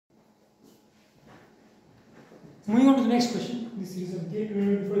Moving on to the next question. This series of Gate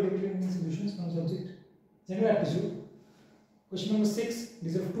 2024 English solutions from subject General Aptitude. Question number 6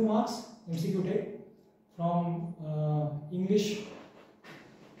 deserves 2 marks. MCQ type from English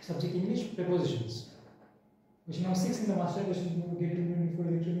subject English Prepositions. Question number 6 in the master question of Gate 2024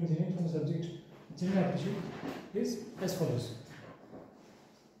 Electrical Engineering from the subject General Aptitude is as follows.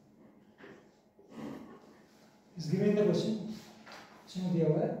 Is given in the question. Question दिया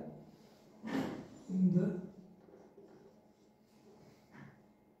हुआ है in the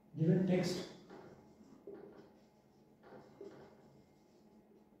given text.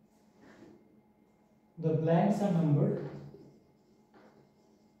 The blanks are numbered.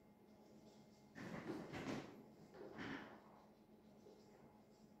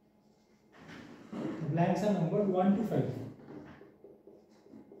 The blanks are numbered 1 to 5.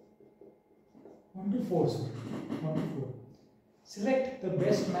 1 to 4, sorry. 1 to 4. Select the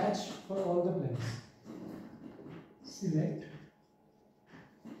best match for all the blanks. Select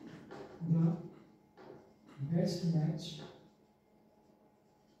the best match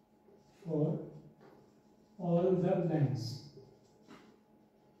for all the blanks.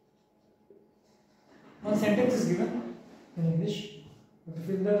 One sentence is given in English. You have to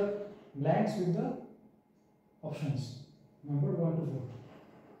fill the blanks with the options number 1 to 4.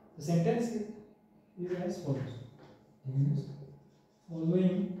 The sentence is as follows.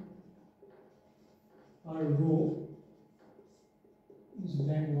 Following our row is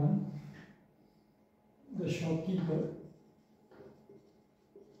blank 1. The shopkeeper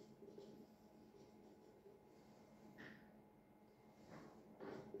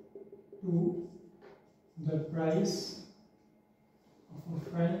to the price of a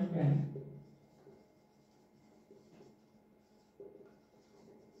frying pan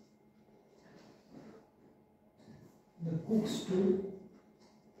the cook stood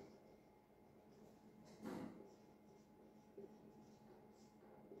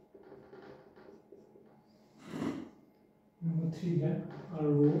number 3 blank a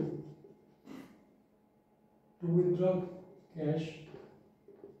row to withdraw cash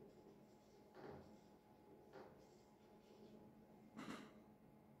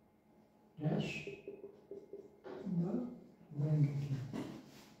dash the bank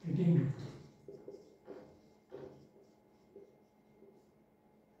ATM.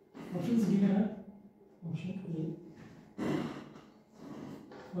 Options given are option A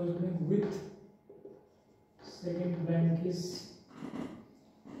first blank with, second blank is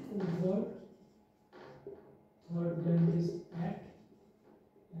over, third blank is at,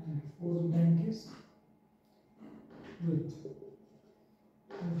 and fourth blank is with.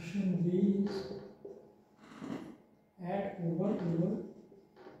 Option B is at, over, over,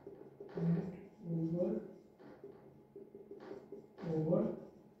 at, over, over.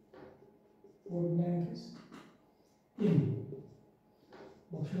 Fourth blank is in.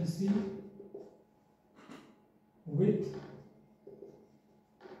 Option C with,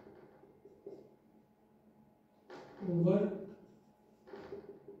 over,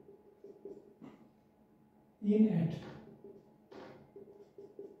 in, at.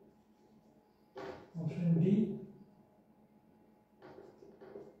 Option D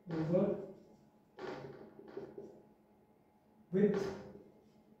over, with,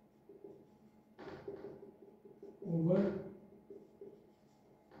 over,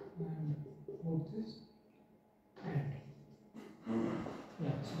 and fourth is at.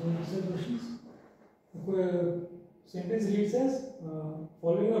 Yeah, so these are the questions. The sentence reads as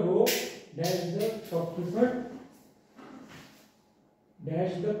following a row dash the shopkeeper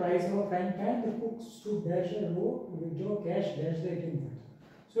dash the price of a frying pan, the cook stood dash a row to withdraw cash dash the ATM card.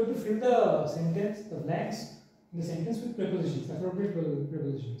 So to fill the sentence, the blanks in the sentence with prepositions, appropriate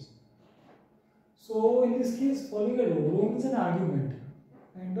prepositions. So in this case, following a row means an argument,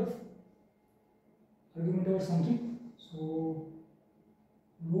 kind of argument about something. So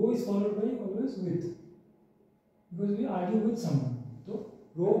row is followed by always with, because we argue with someone. So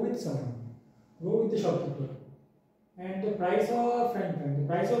row with someone, row with the shopkeeper, and the price of frying pan. The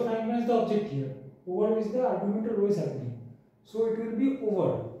price of frying pan is the object here. Over is the argument or row is happening. So it will be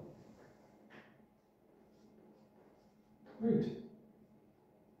over. Right.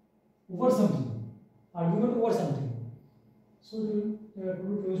 Over something. Argument over something. So the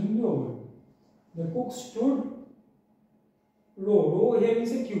preposition will be over. The cook stood row. Row here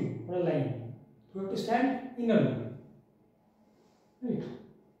means a queue or a line. So we have to stand in a row. Right.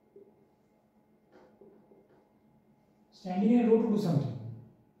 Standing in a row to do something.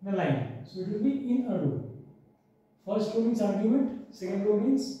 In a line. So it will be in a row. First row means argument. Second row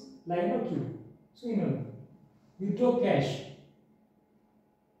means line or queue. So in a row. Withdraw cash.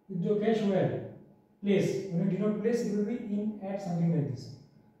 Withdraw cash where? place. When you denote place, it will be in, at, something like this.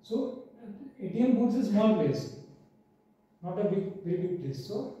 So ATM booth is a small place, not a very big place.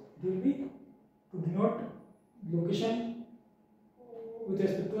 So it will be to denote location with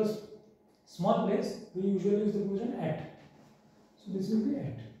respect to a small place. We usually use the preposition at. So this will be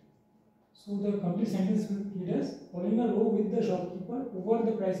at. So the complete sentence will read as: following a row with the shopkeeper over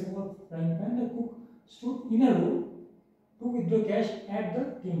the price of a frying pan, the cook stood in a row to withdraw cash at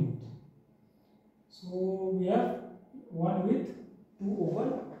the ATM booth. So we have 1 with, 2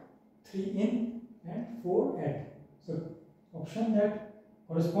 over, 3 in, and 4 at. So option that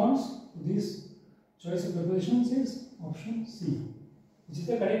corresponds to this choice of prepositions is option C, which is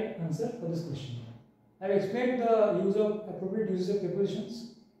the correct answer for this question. I have explained the use of appropriate uses of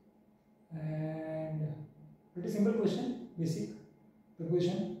prepositions, and pretty simple question, basic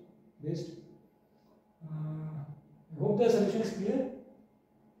preposition based. I hope the solution is clear.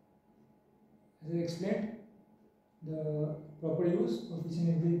 As I explained, the proper use of each and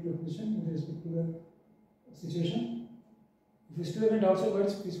every preposition with respect to the situation. If you still have any doubts or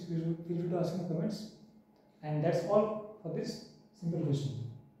words, please feel free to ask in the comments. And that's all for this simple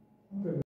question.